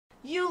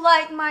You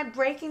like my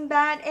Breaking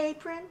Bad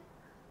apron?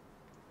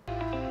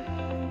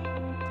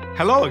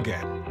 Hello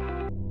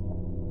again.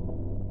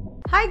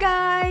 Hi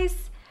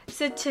guys!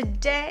 So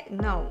today,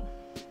 no,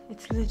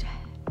 it's Ludette.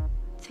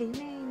 Say your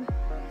name.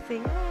 Say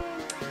your name.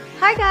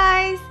 Hi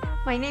guys!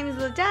 My name is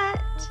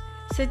Ludette.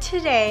 So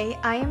today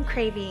I am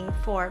craving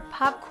for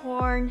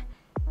popcorn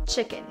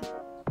chicken.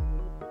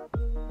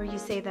 Or you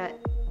say that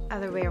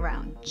other way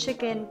around.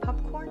 Chicken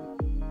popcorn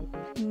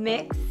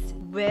mixed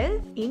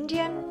with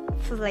Indian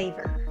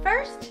flavor.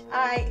 First,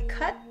 I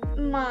cut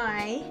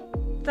my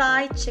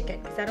thigh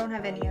chicken because I don't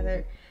have any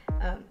other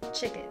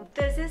chicken.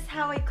 This is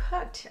how I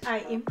cooked. I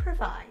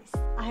improvised.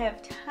 I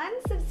have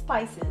tons of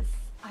spices.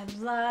 I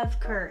love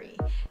curry.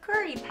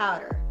 Curry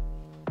powder.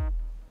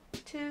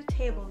 2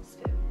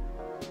 tablespoons.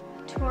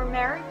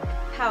 Turmeric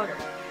powder.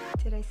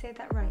 Did I say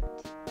that right?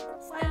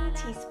 1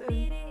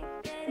 teaspoon.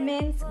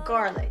 Minced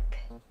garlic.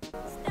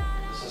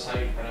 This is how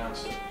you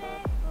pronounce it.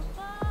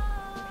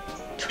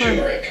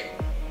 Turmeric.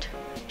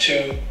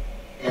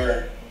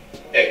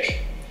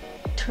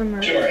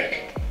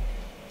 Turmeric.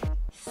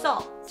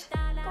 Salt.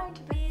 I'm going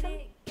to put some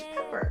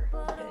pepper.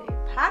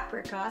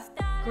 Paprika,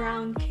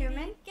 ground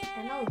cumin,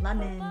 and a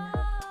lemon.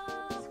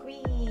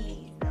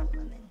 Squeeze the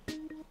lemon.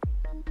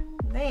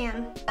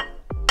 Then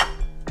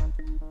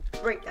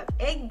break the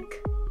egg.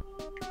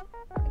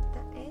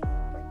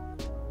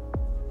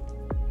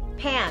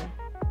 Pan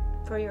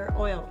for your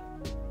oil.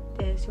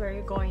 This is where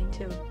you're going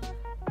to.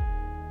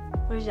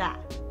 What's that?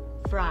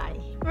 Fry.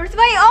 Where's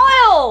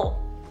my oil?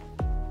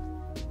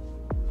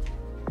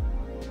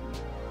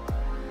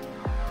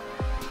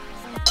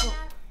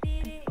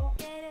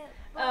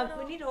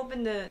 We need to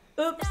open the.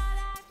 Oops.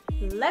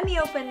 Let me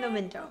open the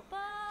window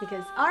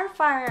because our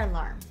fire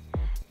alarm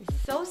is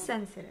so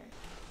sensitive.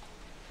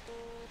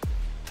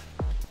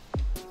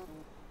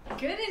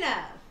 Good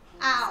enough.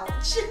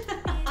 Ouch.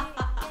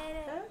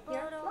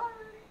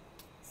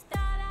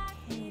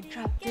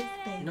 Drop this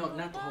thing. No,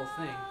 not the whole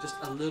thing. Just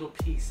a little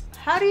piece.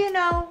 How do you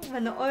know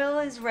when the oil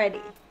is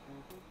ready?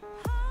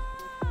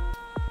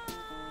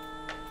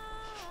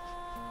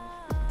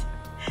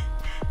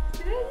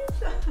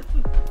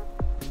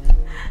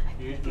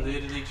 You're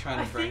literally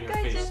trying to burn your face off.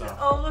 I think I just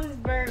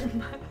almost burned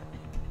my...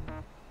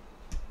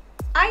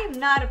 I am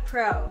not a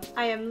pro.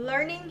 I am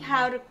learning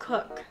how to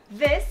cook.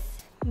 This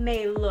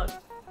may look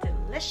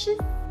delicious,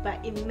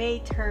 but it may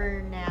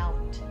turn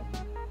out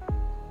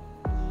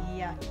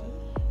yucky.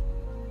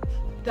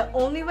 The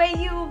only way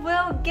you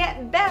will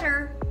get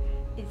better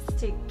is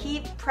to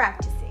keep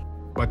practicing.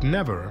 But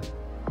never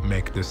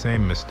make the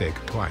same mistake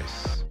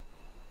twice.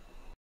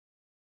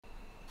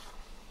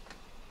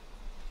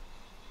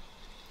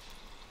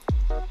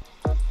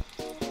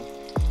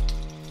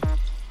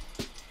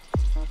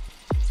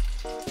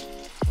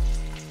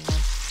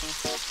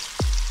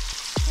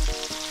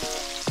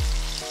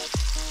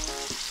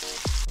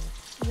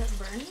 Is that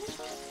burning?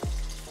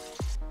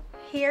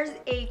 Here's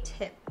a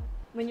tip.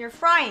 When you're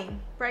frying,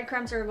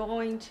 breadcrumbs are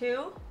going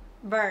to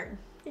burn.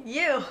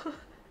 You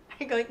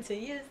are going to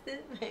use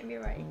this baby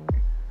right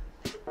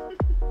here.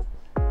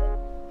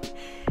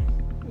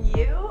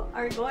 You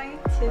are going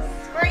to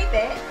scrape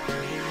it.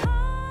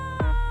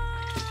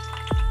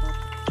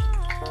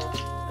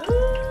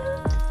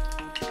 Ooh.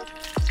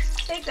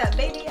 Take that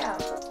baby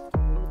out.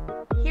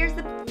 Here's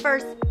the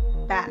first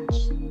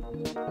batch.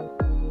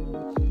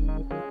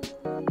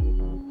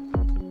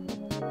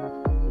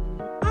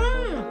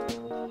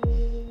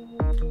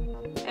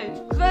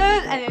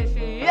 And it's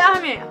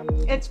yummy.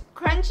 It's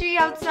crunchy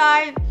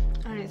outside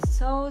and it's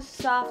so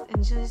soft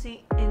and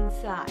juicy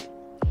inside.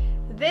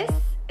 This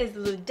is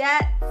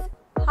Ludette's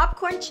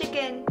popcorn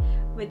chicken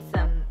with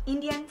some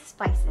Indian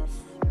spices.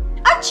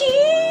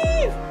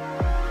 Achieve!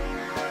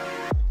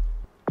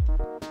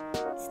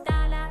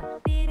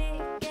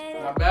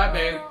 Not bad,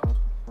 babe.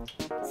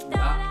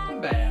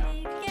 Not bad.